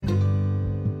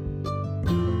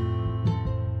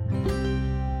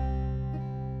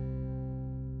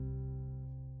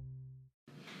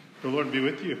Lord be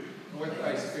with you. With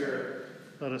thy spirit.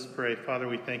 Let us pray. Father,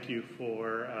 we thank you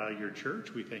for your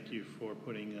church. We thank you for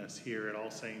putting us here at All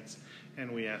Saints,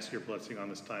 and we ask your blessing on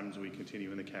this time as we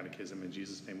continue in the catechism. In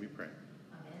Jesus' name we pray.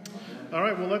 Amen. All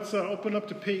right, well, let's open up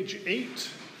to page 8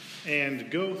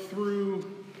 and go through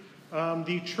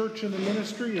the church and the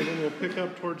ministry, and then we'll pick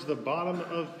up towards the bottom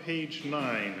of page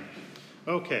 9.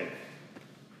 Okay.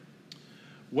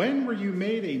 When were you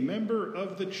made a member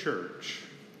of the church?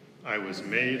 I was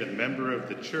made a member of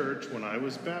the church when I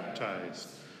was baptized.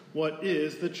 What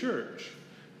is the church?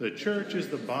 The church is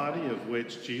the body of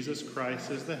which Jesus Christ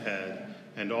is the head,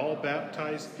 and all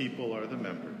baptized people are the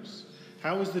members.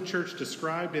 How is the church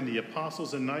described in the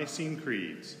Apostles' and Nicene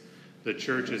creeds? The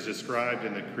church is described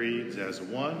in the creeds as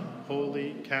one,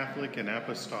 holy, Catholic, and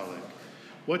apostolic.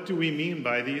 What do we mean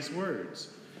by these words?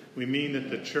 We mean that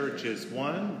the church is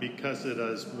one because it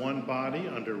is one body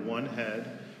under one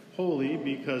head, holy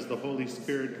because the Holy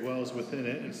Spirit dwells within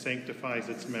it and sanctifies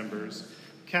its members,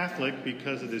 Catholic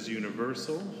because it is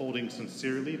universal, holding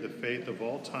sincerely the faith of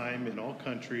all time in all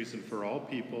countries and for all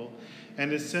people,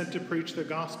 and is sent to preach the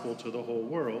gospel to the whole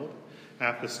world,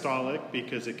 apostolic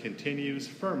because it continues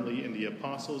firmly in the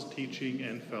apostles' teaching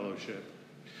and fellowship.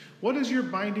 What is your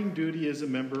binding duty as a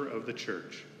member of the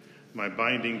church? My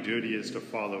binding duty is to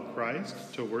follow Christ,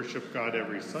 to worship God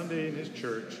every Sunday in his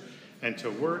church, and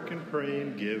to work and pray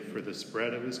and give for the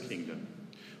spread of his kingdom.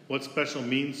 What special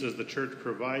means does the church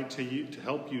provide to you to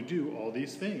help you do all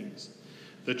these things?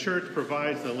 The church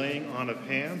provides the laying on of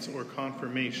hands or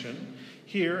confirmation.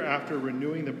 Here, after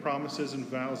renewing the promises and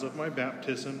vows of my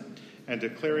baptism and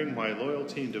declaring my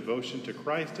loyalty and devotion to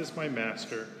Christ as my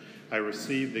master, I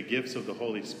receive the gifts of the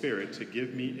Holy Spirit to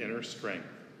give me inner strength.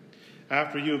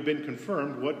 After you have been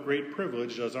confirmed, what great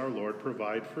privilege does our Lord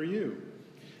provide for you?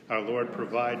 Our Lord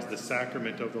provides the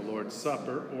sacrament of the Lord's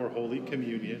Supper, or Holy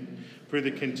Communion, for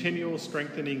the continual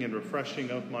strengthening and refreshing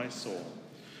of my soul.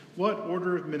 What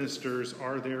order of ministers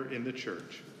are there in the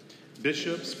church?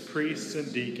 Bishops, priests,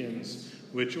 and deacons,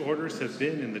 which orders have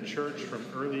been in the church from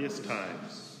earliest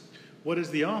times. What is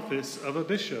the office of a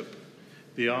bishop?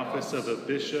 The office of a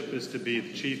bishop is to be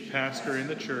the chief pastor in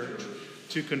the church,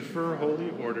 to confer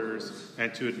holy orders,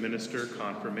 and to administer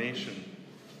confirmation.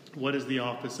 What is the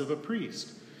office of a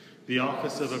priest? The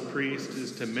office of a priest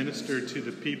is to minister to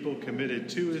the people committed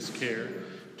to his care,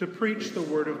 to preach the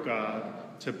word of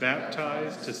God, to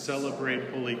baptize, to celebrate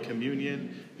Holy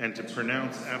Communion, and to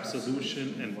pronounce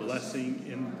absolution and blessing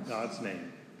in God's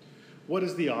name. What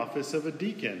is the office of a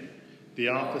deacon? The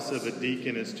office of a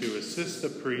deacon is to assist the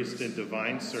priest in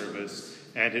divine service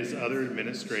and his other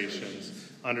administrations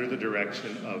under the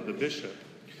direction of the bishop.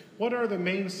 What are the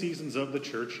main seasons of the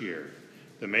church year?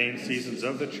 The main seasons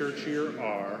of the church year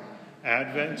are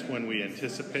Advent, when we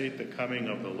anticipate the coming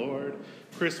of the Lord,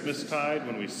 Christmastide,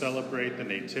 when we celebrate the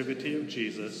nativity of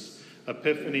Jesus,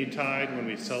 Epiphany-tide, when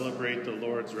we celebrate the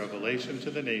Lord's revelation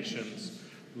to the nations,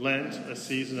 Lent, a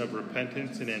season of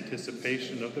repentance in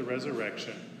anticipation of the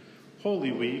resurrection,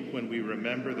 Holy Week, when we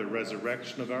remember the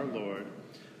resurrection of our Lord,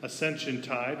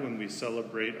 Ascension-tide, when we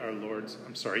celebrate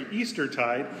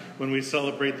Easter-tide, when we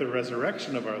celebrate the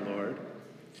resurrection of our Lord,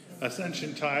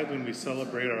 Ascension-tide, when we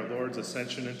celebrate our Lord's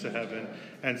ascension into heaven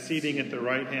and seating at the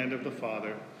right hand of the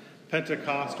Father,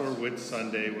 Pentecost or Whit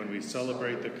Sunday, when we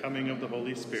celebrate the coming of the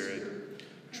Holy Spirit,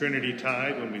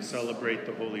 Trinity-tide, when we celebrate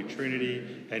the Holy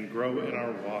Trinity and grow in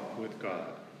our walk with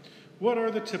God. What are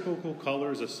the typical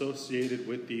colors associated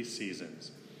with these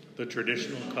seasons? The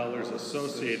traditional colors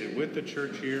associated with the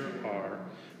church year are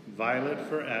violet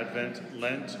for Advent,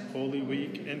 Lent, Holy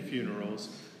Week, and funerals,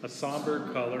 a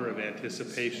somber color of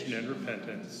anticipation and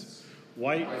repentance.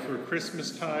 White for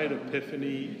Christmastide,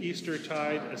 Epiphany,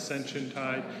 Eastertide,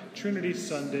 Ascension-tide, Trinity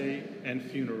Sunday, and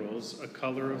funerals, a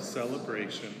color of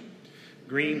celebration.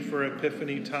 Green for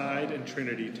Epiphany-tide and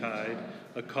Trinity-tide,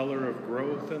 a color of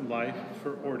growth and life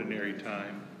for ordinary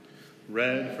time.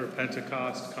 Red for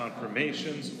Pentecost,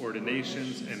 confirmations,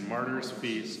 ordinations, and martyrs'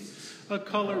 feasts, a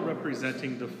color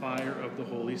representing the fire of the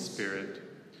Holy Spirit.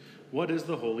 What is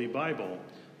the Holy Bible?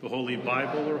 The Holy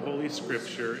Bible, or Holy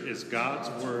Scripture, is God's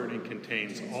Word and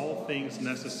contains all things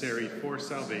necessary for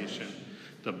salvation.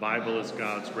 The Bible is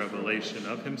God's revelation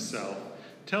of himself,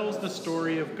 tells the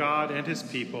story of God and his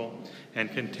people,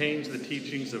 and contains the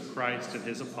teachings of Christ and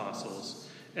his apostles.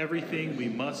 Everything we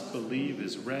must believe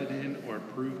is read in or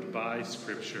proved by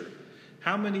Scripture.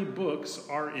 How many books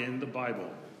are in the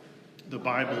Bible? The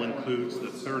Bible includes the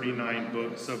 39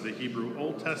 books of the Hebrew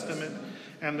Old Testament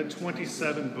and the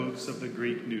 27 books of the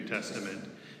Greek New Testament.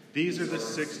 These are the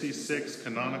 66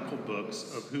 canonical books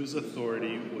of whose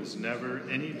authority was never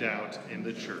any doubt in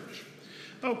the church.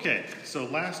 Okay, so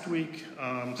last week,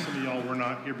 some of y'all were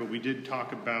not here, but we did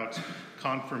talk about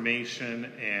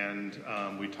confirmation, and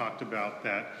we talked about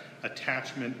that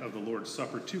attachment of the Lord's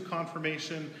Supper to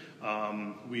confirmation.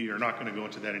 We are not going to go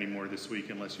into that anymore this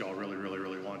week unless y'all really, really,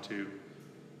 really want to.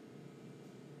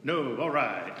 No, all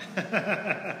right.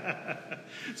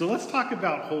 So let's talk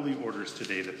about holy orders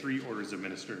today, the 3 orders of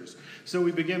ministers. So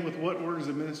we begin with what orders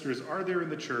of ministers are there in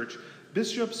the church?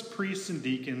 Bishops, priests, and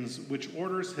deacons, which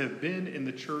orders have been in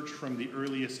the church from the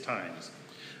earliest times.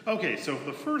 Okay, so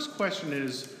the first question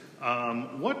is,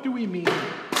 what do we mean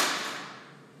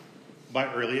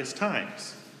by earliest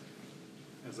times?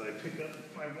 As I pick up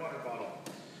my water bottle.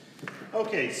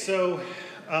 Okay, so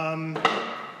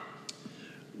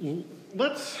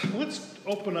let's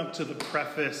open up to the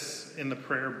preface in the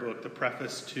prayer book, the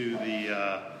preface to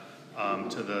the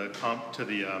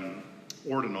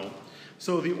ordinal.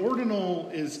 So the ordinal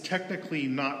is technically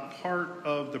not part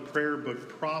of the prayer book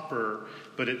proper,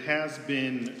 but it has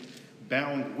been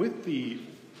bound with the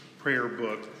prayer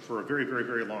book for a very, very,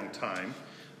 very long time.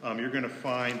 You're going to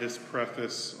find this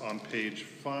preface on page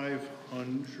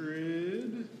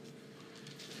 500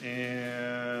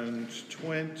 and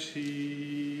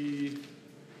 29,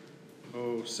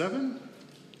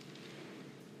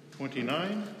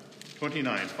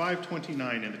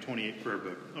 529 in the 28th prayer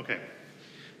book. Okay.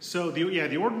 So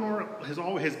the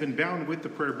ordinal has been bound with the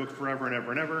prayer book forever and ever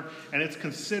and ever, and it's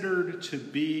considered to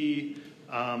be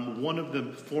one of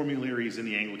the formularies in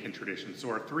the Anglican tradition. So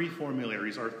our 3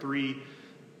 formularies, our 3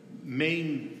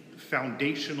 main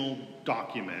foundational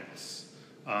documents,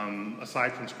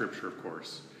 aside from Scripture, of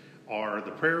course, are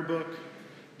the prayer book,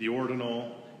 the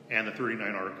ordinal, and the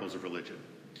 39 Articles of Religion.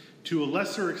 To a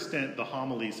lesser extent, the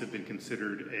homilies have been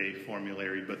considered a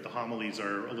formulary, but the homilies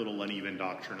are a little uneven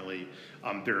doctrinally.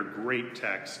 They're a great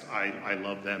text. I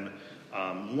love them.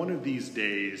 One of these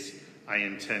days, I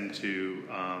intend to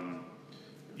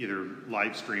either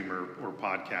live stream or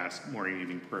podcast morning and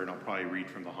evening prayer, and I'll probably read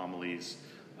from the homilies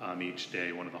each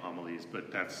day, one of the homilies, but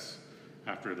that's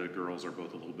after the girls are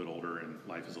both a little bit older and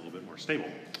life is a little bit more stable.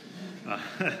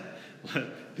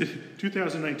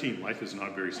 2019, life is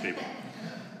not very stable.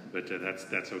 But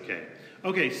that's okay.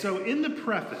 Okay, so in the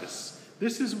preface,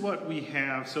 this is what we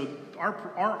have. So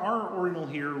our ordinal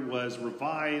here was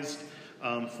revised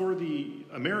for the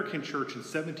American church in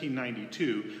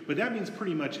 1792, but that means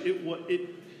pretty much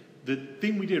the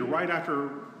thing we did right after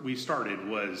we started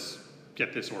was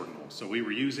get this ordinal. So we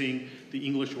were using the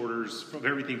English orders of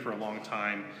everything for a long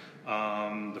time.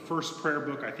 The first prayer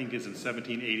book, I think, is in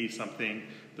 1780 something.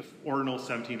 The ordinal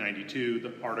 1792.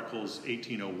 The articles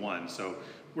 1801. So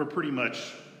we're pretty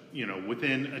much,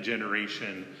 within a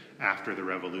generation after the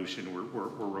Revolution,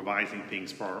 we're revising things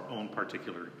for our own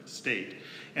particular state.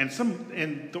 And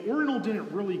the ordinal didn't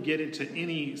really get into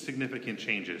any significant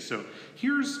changes. So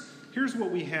here's what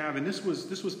we have, and this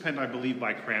was penned, I believe,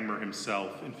 by Cranmer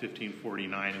himself in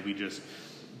 1549, and we just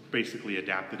basically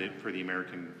adapted it for the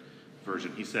American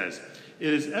version. He says,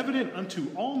 "It is evident unto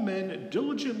all men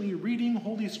diligently reading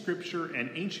Holy Scripture and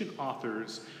ancient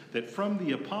authors that from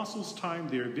the apostles' time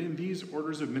there have been these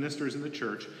orders of ministers in the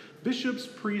church, bishops,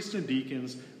 priests, and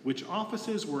deacons, which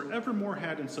offices were evermore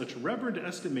had in such reverend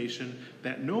estimation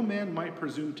that no man might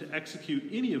presume to execute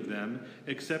any of them,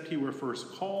 except he were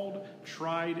first called,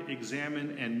 tried,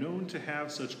 examined, and known to have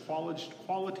such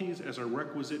qualities as are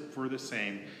requisite for the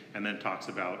same," and then talks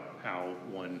about how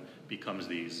one becomes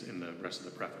these in the rest of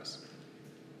the preface.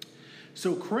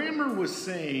 So Cranmer was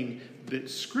saying that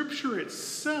Scripture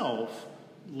itself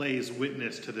lays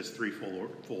witness to this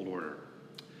threefold order.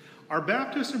 Our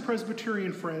Baptist and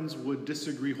Presbyterian friends would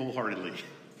disagree wholeheartedly.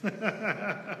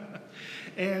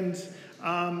 And so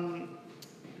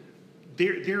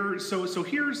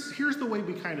here's the way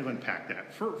we kind of unpack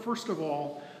that. First of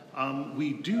all,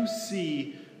 we do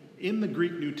see in the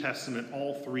Greek New Testament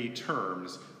all 3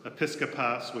 terms.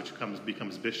 Episkopos, which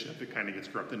becomes bishop, it kind of gets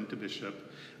corrupted into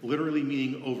bishop, literally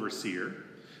meaning overseer.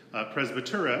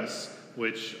 Presbyteros,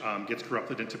 which gets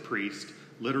corrupted into priest,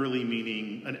 literally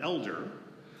meaning an elder.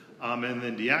 And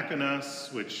then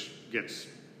diakonos, which gets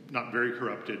not very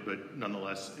corrupted, but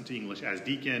nonetheless into English as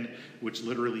deacon, which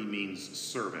literally means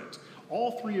servant.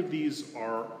 All 3 of these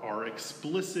are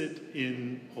explicit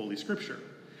in Holy Scripture.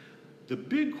 The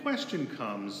big question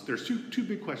comes, there's two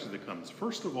big questions that comes.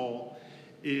 First of all,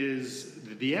 is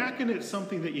the diaconate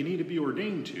something that you need to be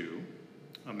ordained to?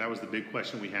 That was the big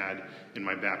question we had in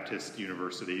my Baptist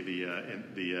university,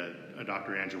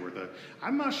 Dr. Angelworth.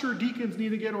 I'm not sure deacons need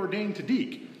to get ordained to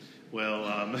deacon. Well,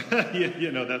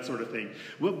 that sort of thing.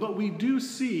 Well, but we do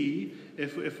see,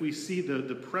 if we see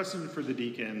the precedent for the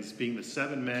deacons being the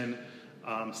 7 men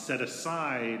set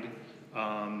aside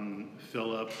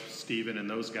Philip, Stephen, and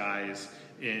those guys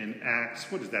in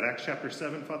Acts, what is that, Acts chapter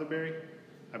 7, Father Barry?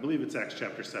 I believe it's Acts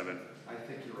chapter 7. I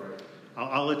think you're right.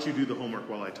 I'll let you do the homework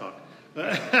while I talk.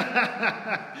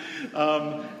 That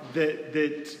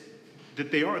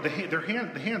they are, the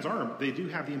hands are, they do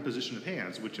have the imposition of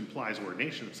hands, which implies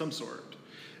ordination of some sort.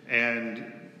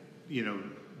 And,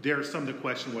 there are some that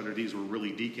question whether these were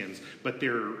really deacons, but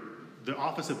the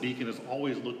office of deacon has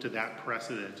always looked to that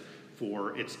precedent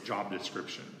for its job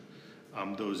description.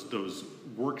 Those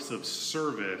works of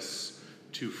service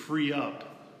to free up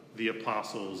the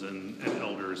apostles and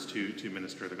elders to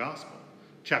minister the gospel.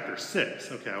 Chapter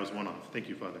 6. Okay, I was one off. Thank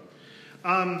you, Father.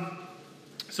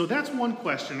 So that's one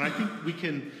question. I think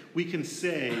we can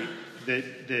say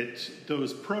that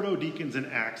those proto-deacons in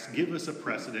Acts give us a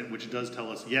precedent which does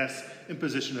tell us, yes,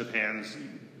 imposition of hands,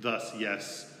 thus,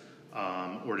 yes,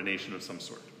 ordination of some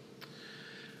sort.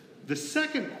 The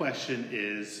second question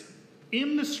is,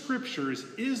 in the scriptures,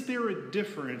 is there a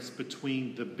difference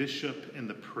between the bishop and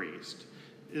the priest?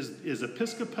 Is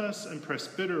episkopos and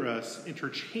presbyteros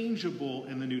interchangeable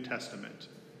in the New Testament?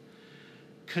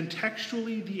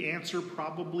 Contextually, the answer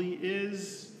probably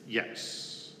is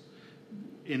yes.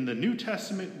 In the New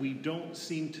Testament, we don't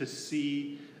seem to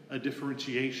see a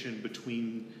differentiation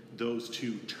between those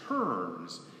two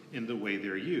terms in the way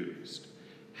they're used.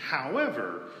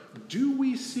 However, do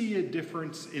we see a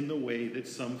difference in the way that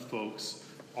some folks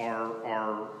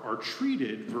are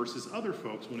treated versus other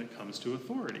folks when it comes to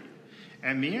authority?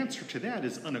 And the answer to that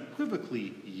is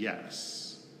unequivocally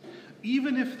yes.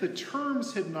 Even if the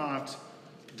terms had not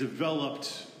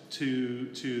developed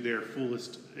to their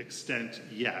fullest extent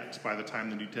yet by the time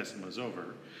the New Testament was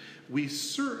over, we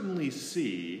certainly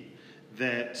see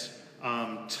that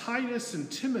Titus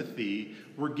and Timothy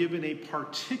were given a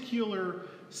particular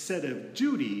set of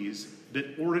duties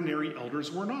that ordinary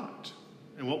elders were not.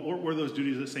 And what were those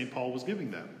duties that St. Paul was giving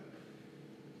them?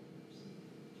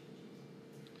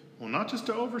 Well, not just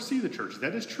to oversee the church.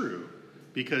 That is true,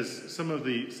 because some of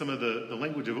the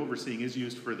language of overseeing is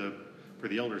used for the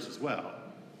elders as well.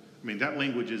 I mean, that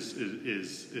language is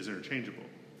interchangeable.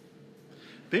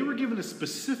 They were given a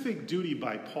specific duty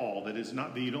by Paul that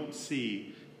you don't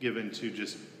see given to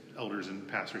just elders and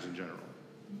pastors in general.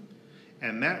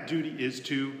 And that duty is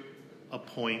to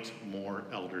appoint more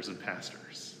elders and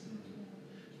pastors.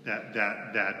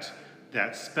 That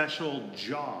special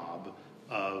job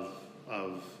of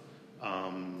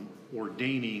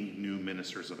ordaining new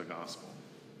ministers of the gospel.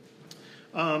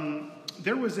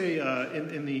 There was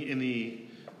in the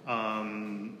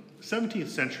 17th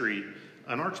century,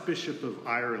 an Archbishop of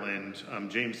Ireland,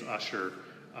 James Ussher.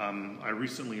 I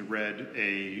recently read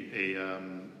a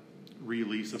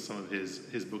release of some of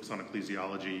his books on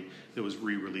ecclesiology that was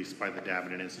re-released by the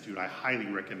Davenant Institute. I highly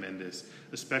recommend this,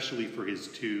 especially for his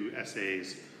 2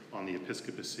 essays on the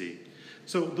episcopacy.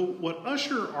 So what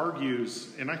Ussher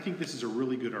argues, and I think this is a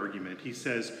really good argument, he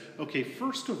says, okay,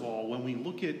 first of all, when we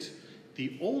look at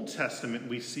the Old Testament,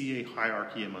 we see a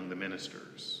hierarchy among the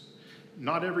ministers.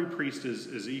 Not every priest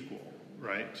is equal,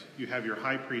 right? You have your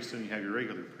high priest and you have your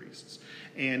regular priests.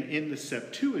 And in the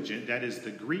Septuagint, that is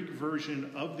the Greek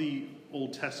version of the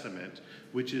Old Testament,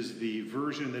 which is the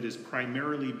version that is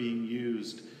primarily being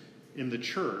used in the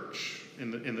church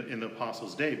in the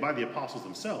apostles' day, by the apostles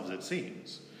themselves, it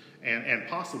seems, and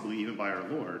possibly even by our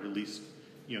Lord. At least,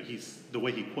 the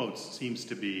way he quotes seems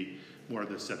to be more of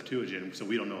the Septuagint, so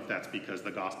we don't know if that's because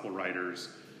the gospel writers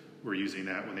were using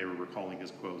that when they were recalling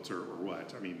his quotes or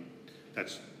what. I mean,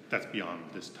 that's beyond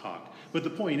this talk. But the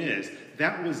point is,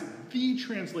 that was the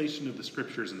translation of the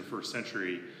scriptures in the first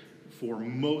century for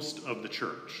most of the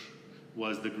church,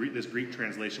 was this Greek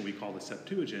translation we call the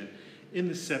Septuagint. In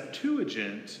the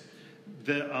Septuagint,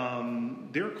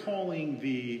 they're calling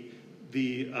the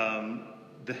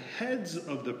heads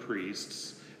of the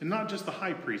priests, and not just the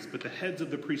high priest, but the heads of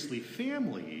the priestly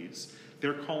families,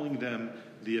 they're calling them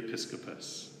the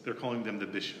episkopos. They're calling them the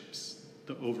bishops,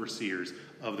 the overseers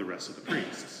of the rest of the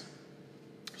priests.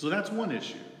 So that's one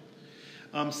issue.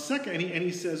 Second, and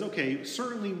he says, okay,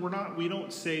 certainly we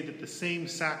don't say that the same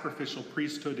sacrificial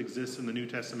priesthood exists in the New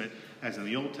Testament as in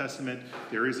the Old Testament.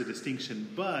 There is a distinction,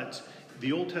 but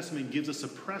the Old Testament gives us a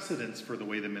precedence for the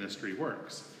way the ministry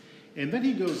works. And then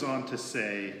he goes on to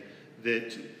say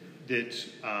that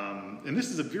and this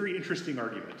is a very interesting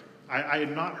argument. I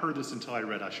had not heard this until I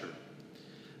read Ussher.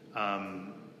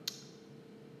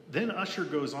 Then Ussher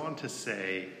goes on to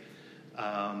say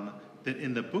that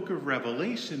in the book of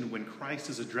Revelation, when Christ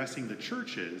is addressing the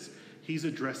churches, he's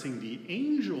addressing the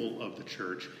angel of the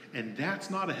church, and that's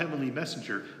not a heavenly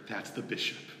messenger, that's the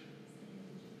bishop.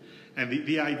 And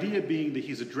the idea being that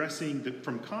he's addressing,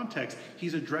 from context,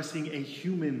 he's addressing a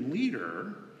human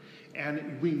leader.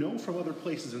 And we know from other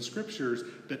places in scriptures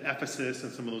that Ephesus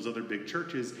and some of those other big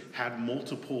churches had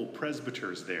multiple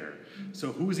presbyters there.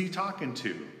 So who is he talking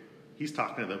to? He's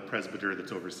talking to the presbyter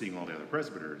that's overseeing all the other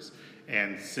presbyters.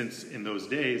 And since in those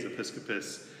days,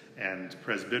 episcopus and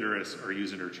presbyterus are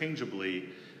used interchangeably,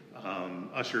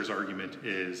 Ussher's argument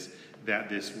is that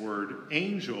this word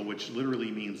angel, which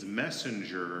literally means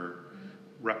messenger,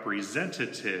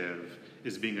 representative,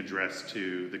 is being addressed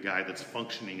to the guy that's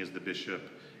functioning as the bishop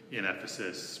in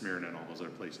Ephesus, Smyrna, and all those other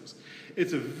places.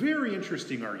 It's a very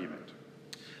interesting argument.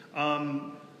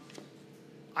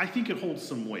 I think it holds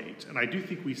some weight, and I do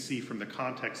think we see from the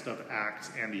context of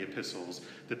Acts and the epistles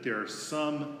that there are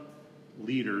some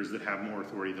leaders that have more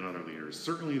authority than other leaders.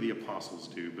 Certainly the apostles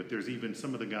do, but there's even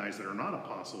some of the guys that are not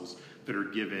apostles that are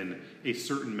given a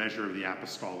certain measure of the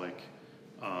apostolic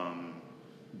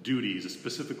duties,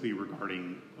 specifically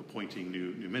regarding appointing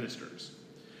new ministers.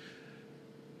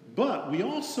 But we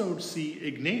also see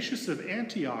Ignatius of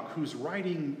Antioch, who's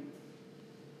writing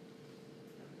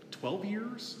 12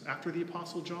 years after the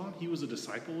Apostle John. He was a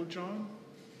disciple of John.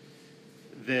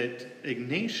 That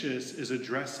Ignatius is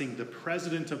addressing the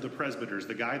president of the presbyters,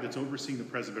 the guy that's overseeing the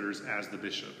presbyters, as the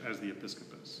bishop, as the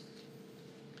episcopus.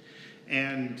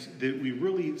 And that we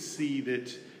really see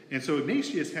that, and so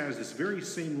Ignatius has this very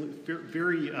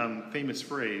famous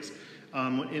phrase.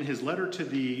 In his letter to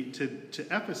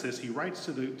Ephesus, he writes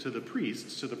to the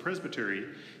priests, to the presbytery.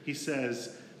 He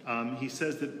says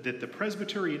that the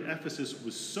presbytery in Ephesus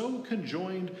was so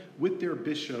conjoined with their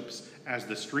bishops as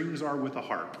the strings are with a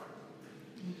harp.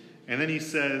 And then he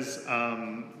says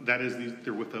that is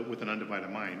they're with an undivided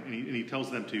mind, and he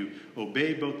tells them to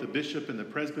obey both the bishop and the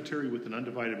presbytery with an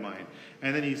undivided mind.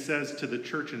 And then he says to the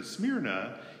church in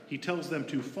Smyrna, he tells them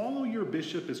to follow your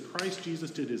bishop as Christ Jesus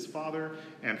did his Father,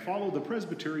 and follow the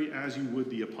presbytery as you would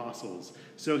the apostles.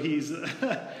 So he's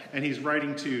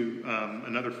writing to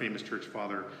another famous church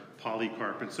father,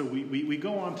 Polycarp. And so we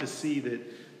go on to see that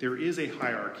there is a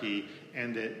hierarchy,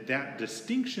 and that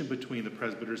distinction between the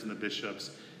presbyters and the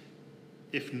bishops,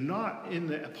 if not in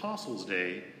the apostles'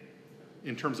 day,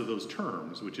 in terms of those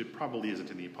terms, which it probably isn't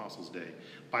in the apostles' day,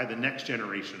 by the next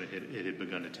generation it had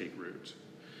begun to take root.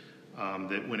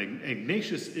 That when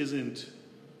Ignatius isn't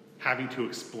having to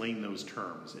explain those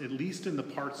terms, at least in the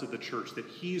parts of the church that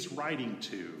he's writing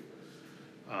to,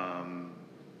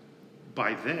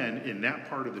 by then, in that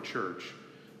part of the church,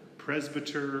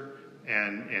 presbyter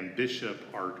and bishop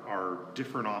are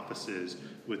different offices,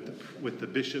 with the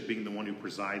bishop being the one who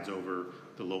presides over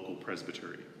the local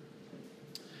presbytery.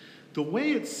 The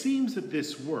way it seems that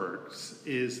this works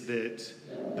is that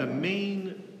the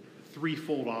main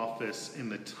threefold office in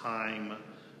the time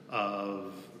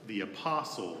of the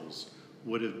apostles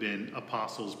would have been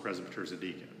apostles, presbyters, and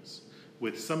deacons,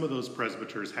 with some of those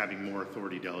presbyters having more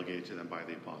authority delegated to them by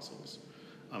the apostles,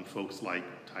 folks like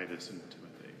Titus and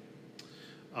Timothy.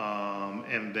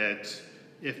 And that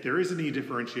if there is any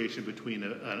differentiation between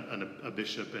a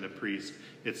bishop and a priest,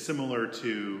 it's similar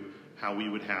to how we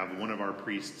would have one of our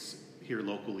priests here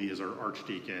locally as our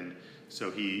archdeacon. So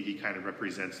he kind of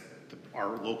represents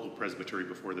our local presbytery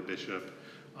before the bishop.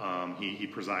 He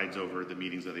presides over the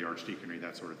meetings of the archdeaconry,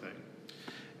 that sort of thing.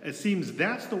 It seems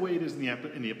that's the way it is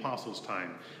in the apostles'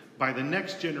 time. By the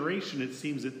next generation, it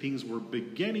seems that things were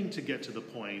beginning to get to the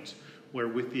point where,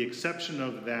 with the exception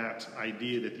of that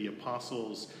idea that the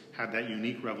apostles had that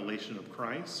unique revelation of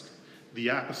Christ, the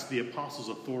apostles'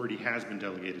 authority has been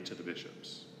delegated to the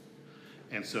bishops.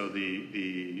 And so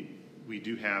we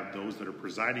do have those that are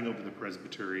presiding over the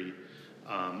presbytery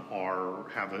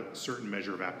have a certain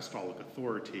measure of apostolic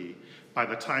authority. By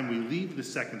the time we leave the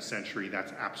 2nd century,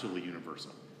 that's absolutely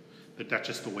universal. That's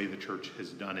just the way the church has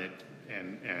done it,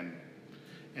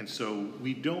 and so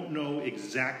we don't know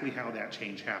exactly how that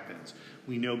change happens.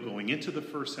 We know going into the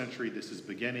 1st century this is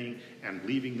beginning, and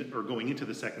going into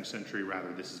the 2nd century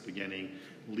rather, this is beginning.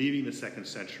 Leaving the 2nd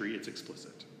century, it's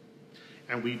explicit.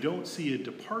 And we don't see a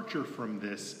departure from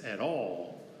this at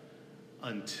all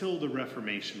until the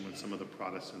Reformation, when some of the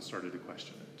Protestants started to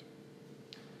question it.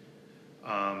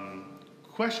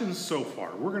 Questions so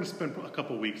far. We're going to spend a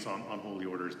couple weeks on holy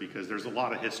orders because there's a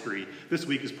lot of history. This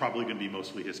week is probably going to be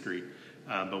mostly history,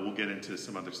 but we'll get into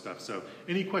some other stuff. So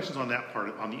any questions on that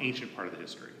part, on the ancient part of the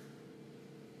history?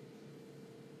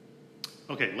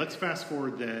 Okay, let's fast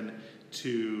forward then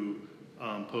to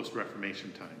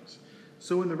post-Reformation times.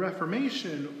 So in the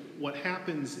Reformation, what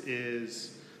happens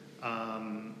is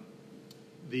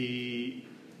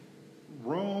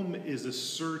Rome is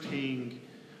asserting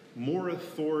more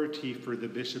authority for the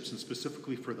bishops, and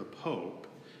specifically for the Pope,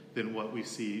 than what we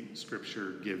see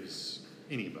Scripture gives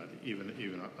anybody,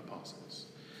 even apostles.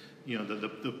 You know, the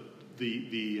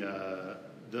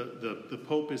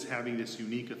Pope is having this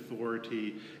unique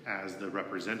authority as the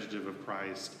representative of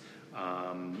Christ,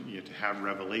 to have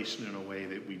revelation in a way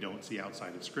that we don't see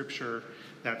outside of Scripture,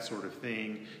 that sort of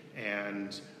thing.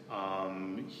 And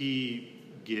he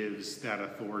gives that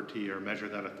authority or measure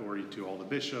that authority to all the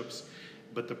bishops.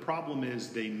 But the problem is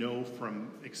they know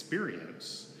from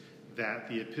experience that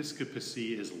the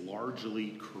episcopacy is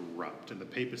largely corrupt, and the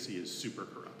papacy is super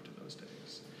corrupt in those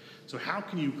days. So how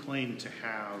can you claim to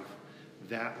have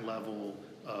that level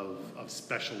of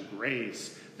special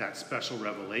grace, that special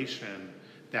revelation,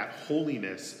 that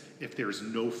holiness, if there's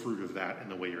no fruit of that in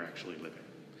the way you're actually living?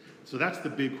 So that's the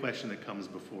big question that comes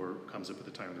up at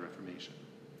the time of the Reformation.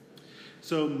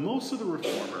 So most of the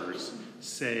reformers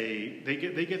say, they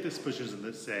get this position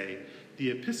that say,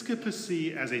 the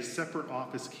episcopacy as a separate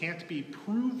office can't be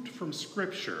proved from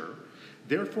Scripture,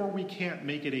 therefore we can't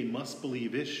make it a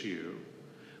must-believe issue,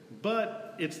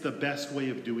 but it's the best way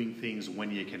of doing things when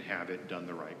you can have it done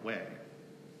the right way.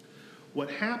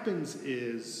 What happens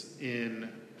is in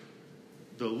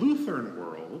the Lutheran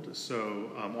world,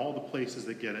 so all the places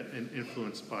that get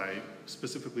influenced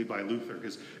specifically by Luther,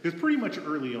 because pretty much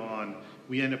early on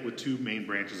we end up with two main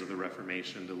branches of the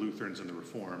Reformation, the Lutherans and the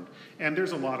Reformed, and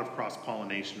there's a lot of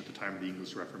cross-pollination at the time of the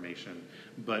English Reformation,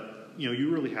 but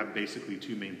you really have basically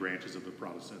two main branches of the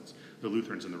Protestants, the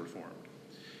Lutherans and the Reformed.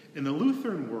 In the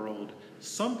Lutheran world,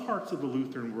 some parts of the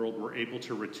Lutheran world were able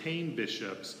to retain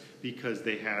bishops because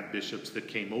they had bishops that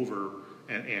came over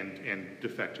and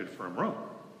defected from Rome.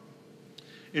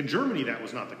 In Germany, that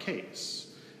was not the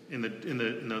case. In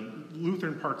the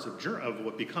Lutheran parts of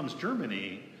what becomes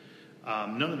Germany,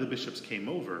 none of the bishops came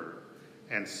over,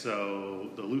 and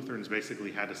so the Lutherans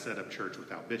basically had to set up church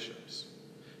without bishops,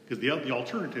 because the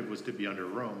alternative was to be under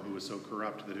Rome, who was so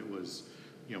corrupt that it was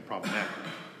problematic.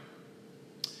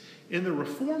 In the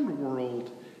Reformed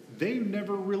world, they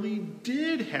never really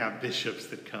did have bishops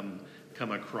that come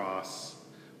across,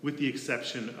 with the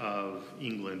exception of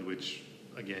England, which,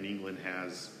 again, England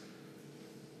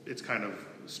it's kind of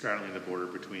straddling the border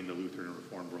between the Lutheran and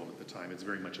Reformed world at the time. It's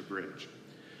very much a bridge.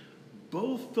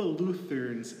 Both the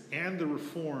Lutherans and the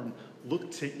Reformed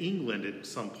looked to England at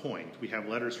some point. We have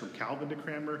letters from Calvin to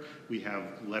Cranmer. We have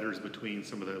letters between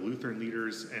some of the Lutheran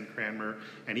leaders and Cranmer,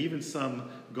 and even some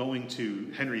going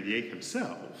to Henry VIII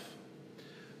himself.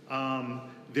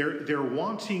 They're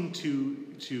wanting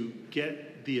to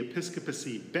get the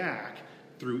episcopacy back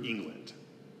through England.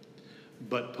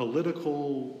 But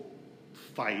political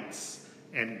fights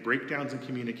and breakdowns in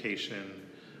communication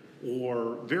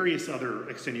or various other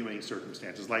extenuating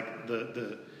circumstances, like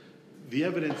the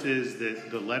evidence is that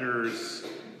the letters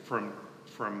from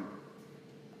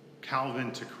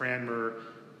Calvin to Cranmer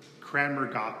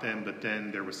got them, but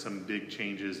then there was some big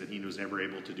changes and he was never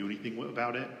able to do anything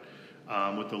about it.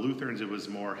 With the Lutherans, it was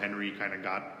more Henry kind of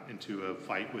got into a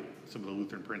fight with some of the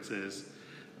Lutheran princes.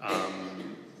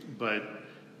 But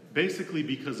basically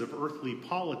because of earthly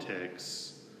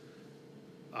politics,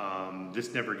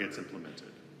 this never gets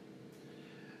implemented.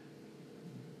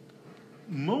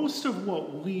 Most of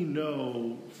what we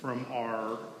know from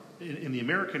in the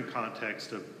American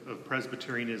context of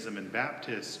Presbyterianism and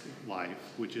Baptist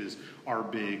life, which is our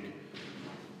big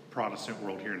Protestant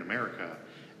world here in America,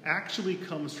 actually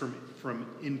comes from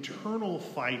internal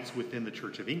fights within the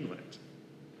Church of England.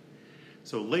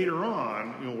 So later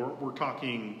on, we're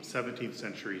talking 17th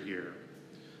century here.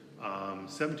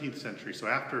 17th century, so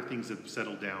after things have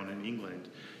settled down in England,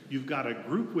 you've got a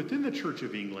group within the Church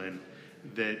of England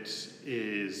that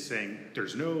is saying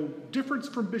there's no difference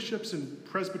from bishops and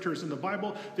presbyters in the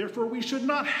Bible, therefore we should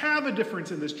not have a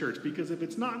difference in this church, because if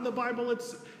it's not in the Bible,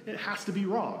 it has to be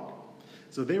wrong.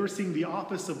 So they were seeing the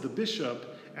office of the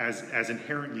bishop as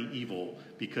inherently evil,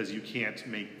 because you can't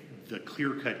make the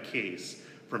clear-cut case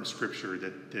from Scripture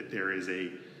that there is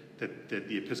that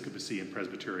the episcopacy and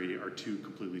presbytery are two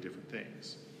completely different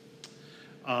things.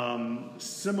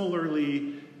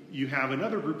 Similarly, you have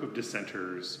another group of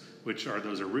dissenters, which are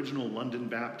those original London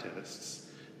Baptists,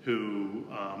 who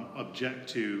object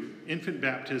to infant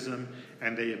baptism,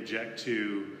 and they object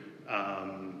to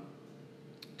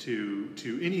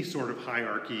any sort of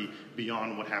hierarchy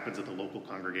beyond what happens at the local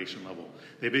congregation level.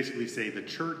 They basically say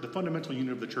the fundamental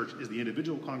unit of the church is the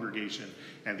individual congregation,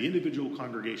 and the individual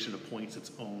congregation appoints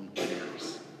its own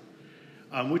leaders.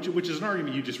 Which is an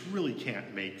argument you just really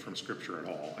can't make from Scripture at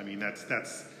all. I mean,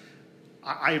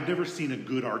 I have never seen a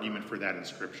good argument for that in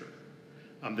Scripture.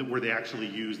 where they actually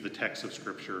use the text of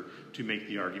Scripture to make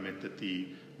the argument that the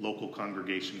local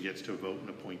congregation gets to vote and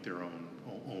appoint their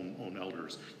own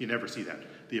elders. You never see that.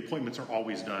 The appointments are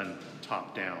always done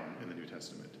top down in the New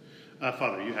Testament.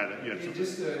 Father, you had something.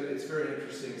 It's very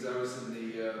interesting because I was in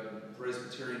the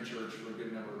Presbyterian Church for a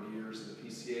good number of years, the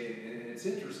PCA, and it's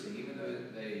interesting, even though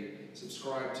they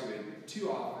subscribe to a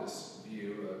two-office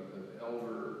view of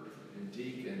elder and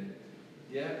deacon,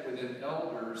 yet within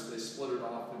elders, they split it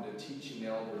off into teaching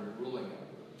elder and ruling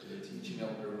elder. The teaching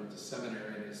elder went to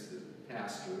seminary and is the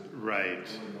pastor. Right.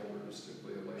 The ruling elder is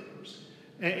typically a layperson.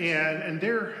 And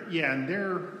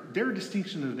their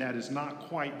distinction of that is not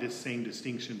quite this same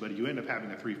distinction, but you end up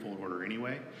having a threefold order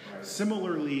anyway. Right.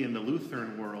 Similarly, in the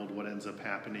Lutheran world, what ends up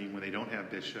happening when they don't have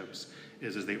bishops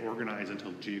is they organize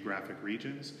into geographic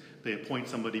regions. They appoint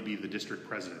somebody to be the district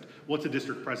president. What's a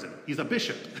district president? He's a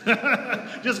bishop.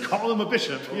 Just call him a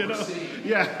bishop, you know?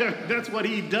 Yeah, that's what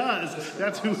he does.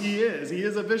 That's who he is. He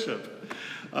is a bishop.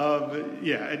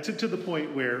 To the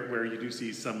point where you do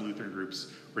see some Lutheran groups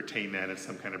retain that as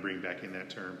some kind of bring back in that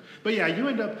term. But yeah, you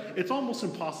end up, it's almost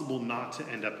impossible not to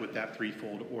end up with that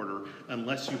threefold order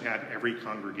unless you have every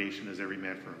congregation as every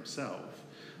man for himself.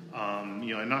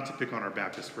 And not to pick on our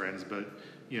Baptist friends, but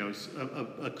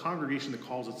a congregation that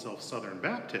calls itself Southern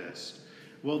Baptist,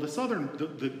 well,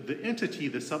 the entity,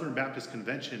 the Southern Baptist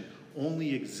Convention,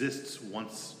 only exists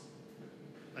once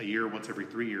a year, once every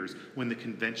 3 years, when the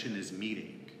convention is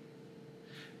meeting.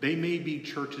 They may be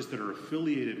churches that are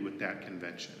affiliated with that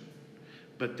convention,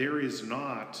 but there is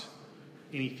not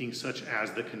anything such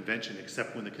as the convention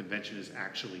except when the convention is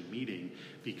actually meeting,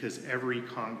 because every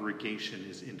congregation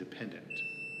is independent.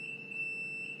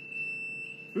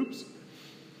 Oops.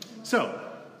 So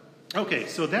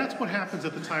that's what happens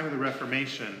at the time of the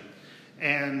Reformation,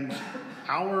 and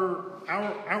our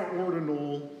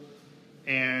ordinal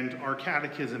and our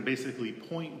catechism basically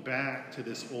point back to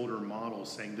this older model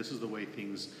saying this is the way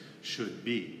things should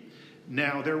be.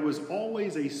 Now, there was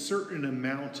always a certain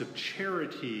amount of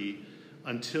charity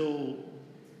until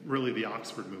really the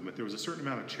Oxford movement. There was a certain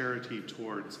amount of charity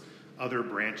towards other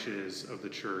branches of the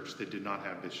church that did not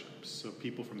have bishops. So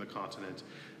people from the continent.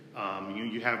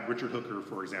 You have Richard Hooker,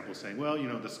 for example, saying, well,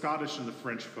 the Scottish and the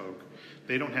French folk,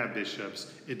 they don't have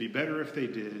bishops. It'd be better if they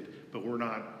did, but we're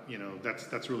not,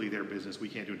 that's really their business. We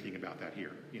can't do anything about that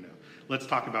here. Let's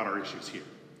talk about our issues here.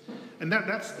 And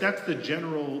that's the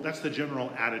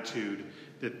general attitude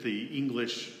that the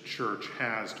English church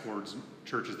has towards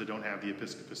churches that don't have the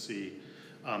episcopacy,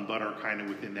 but are kind of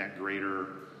within that greater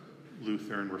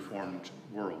Lutheran Reformed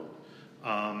world.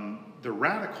 The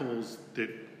radicals that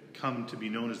come to be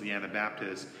known as the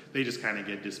Anabaptists, they just kind of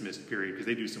get dismissed, period, because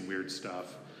they do some weird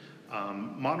stuff.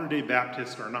 Modern-day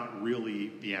Baptists are not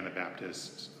really the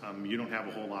Anabaptists. You don't have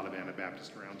a whole lot of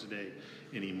Anabaptists around today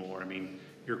anymore. I mean,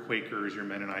 your Quakers, your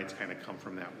Mennonites kind of come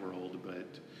from that world,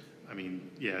 but,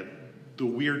 the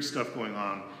weird stuff going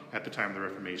on at the time of the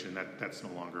Reformation, that's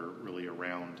no longer really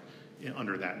around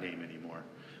under that name anymore.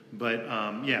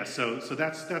 But, so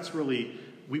that's really,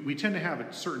 we tend to have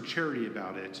a certain charity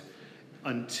about it,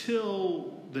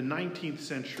 until the 19th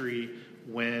century,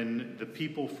 when the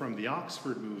people from the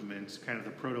Oxford movement, kind of the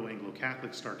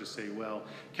proto-Anglo-Catholics, start to say, well,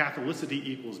 Catholicity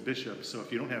equals bishops, so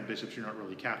if you don't have bishops, you're not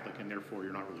really Catholic, and therefore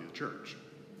you're not really the church.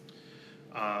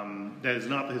 That is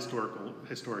not the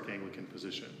historic Anglican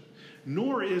position.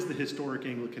 Nor is the historic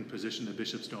Anglican position that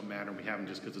bishops don't matter and we have them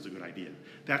just because it's a good idea.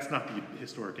 That's not the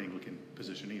historic Anglican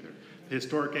position either. The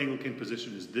historic Anglican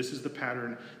position is this is the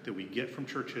pattern that we get from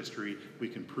church history, we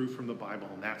can prove from the Bible,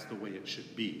 and that's the way it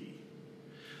should be.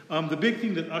 The big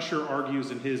thing that Ussher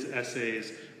argues in his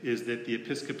essays is that the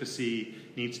episcopacy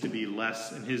needs to be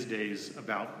less, in his days,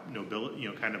 about nobility,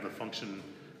 kind of a function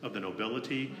of the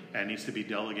nobility, and needs to be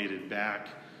delegated back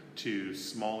to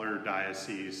smaller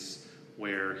dioceses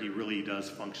where he really does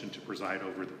function to preside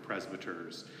over the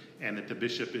presbyters, and that the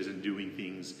bishop isn't doing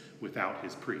things without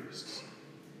his priests.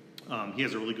 He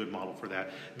has a really good model for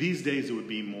that. These days it would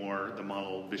be more the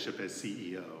model bishop as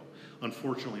CEO.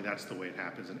 Unfortunately, that's the way it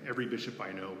happens, and every bishop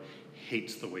I know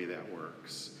hates the way that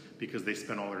works because they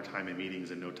spend all their time in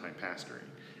meetings and no time pastoring,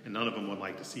 and none of them would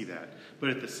like to see that. But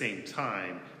at the same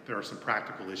time, there are some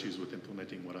practical issues with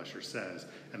implementing what Ussher says,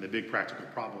 and the big practical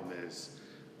problem is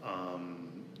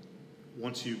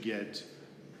once you get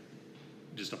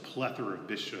just a plethora of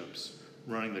bishops,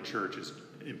 running the church is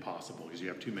impossible because you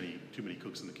have too many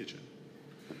cooks in the kitchen.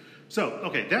 So,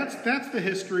 okay, that's the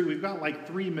history. We've got like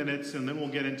 3 minutes, and then we'll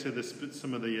get into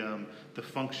some of the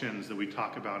functions that we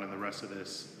talk about in the rest of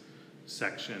this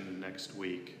section next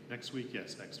week. Next week?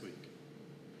 Yes, next week.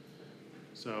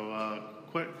 So,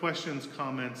 questions,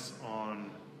 comments on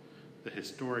the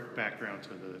historic background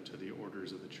to the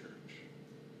orders of the church.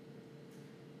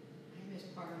 I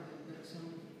missed part of it, but so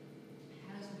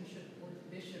how does Bishop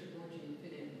Orgy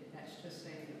fit in? That's just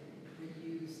saying that we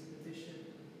use the bishop,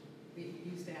 we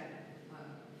use that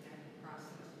process.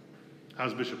 How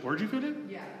does Bishop Orgy fit in?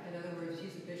 Yeah, in other words,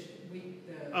 he's a bishop.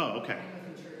 The okay.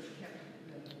 Anglican Church kept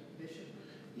the bishop.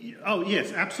 Oh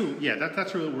yes, absolutely. Yeah,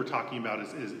 that's really what we're talking about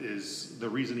is the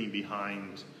reasoning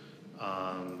behind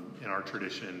in our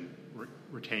tradition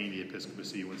retaining the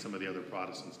episcopacy when some of the other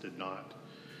Protestants did not.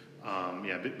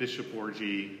 Bishop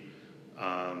Orgy,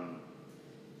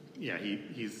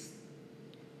 he's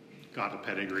got a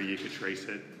pedigree. You could trace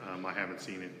it. I haven't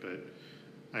seen it, but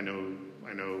I know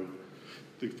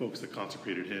the folks that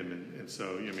consecrated him, and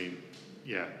so I mean,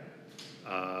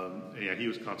 he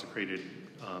was consecrated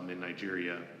in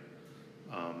Nigeria,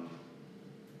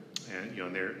 and you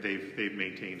know, they've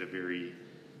maintained a very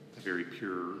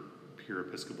pure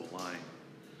Episcopal line.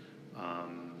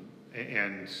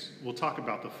 And we'll talk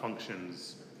about the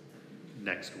functions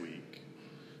next week.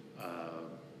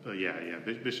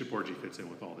 But Bishop Orgy fits in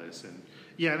with all this, and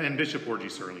Bishop Orgy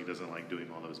certainly doesn't like doing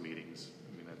all those meetings.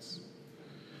 I mean, that's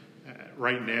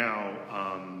right now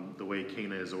the way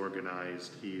Cana is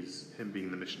organized. Him being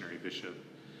the missionary bishop,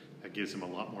 that gives him a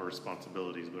lot more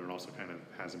responsibilities, but it also kind of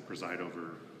has him preside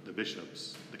over the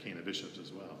bishops, the Cana bishops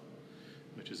as well,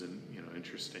 which is an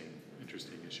interesting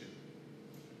issue.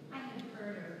 I had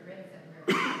heard or read somewhere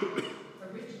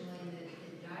originally that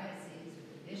the diocese or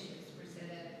the bishops were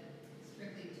set up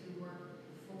strictly to work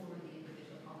for the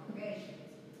individual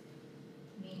congregations,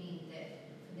 meaning that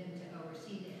for them to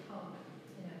oversee, to help,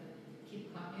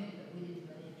 keep continuity, but we didn't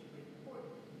really have to report.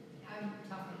 I'm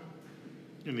talking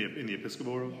In the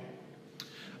Episcopal world?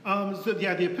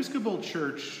 Yeah. The Episcopal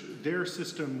Church, their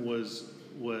system was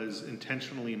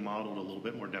intentionally modeled a little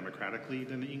bit more democratically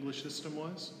than the English system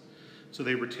was. So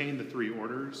they retained the three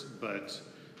orders, but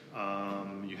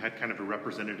you had kind of a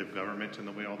representative government in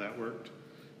the way all that worked.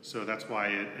 So that's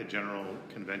why at General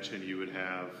Convention you would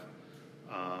have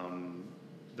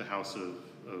the House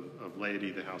of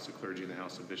Laity, the House of Clergy, and the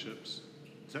House of Bishops.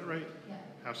 Is that right? Yeah.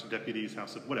 House of Deputies,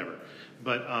 House of whatever.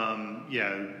 But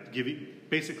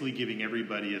basically giving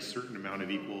everybody a certain amount of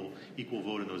equal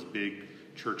vote in those big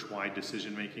church-wide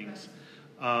decision makings.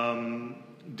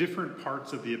 Different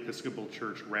parts of the Episcopal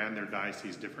Church ran their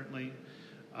diocese differently.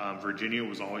 Virginia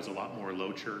was always a lot more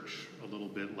low church, a little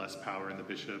bit less power in the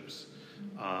bishops.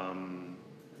 I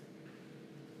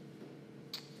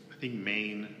think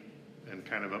Maine and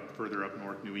kind of further up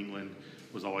north, New England,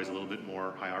 was always a little bit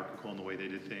more hierarchical in the way they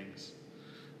did things.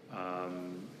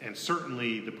 And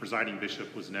certainly the presiding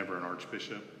bishop was never an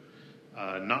archbishop.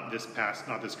 Not this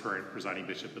current presiding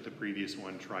bishop, but the previous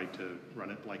one tried to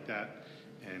run it like that,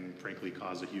 and frankly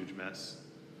caused a huge mess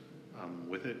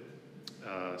with it.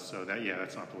 That's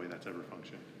not the way that's ever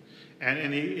functioned. And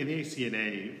in the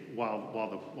ACNA,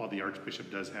 while the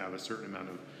archbishop does have a certain amount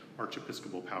of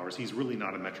archiepiscopal powers, he's really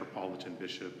not a metropolitan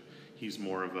bishop. He's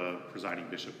more of a presiding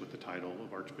bishop with the title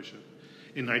of archbishop.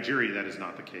 In Nigeria, that is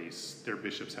not the case. Their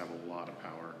bishops have a lot of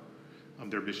power.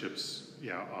 Their bishops,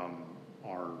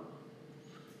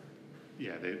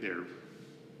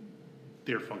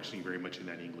 they're functioning very much in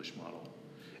that English model.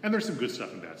 And there's some good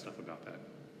stuff and bad stuff about that.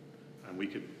 And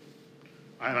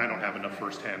I don't have enough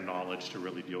firsthand knowledge to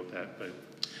really deal with that. But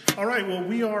all right, well,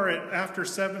 we are at after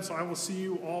 7, so I will see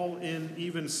you all in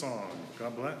evensong.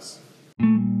 God bless.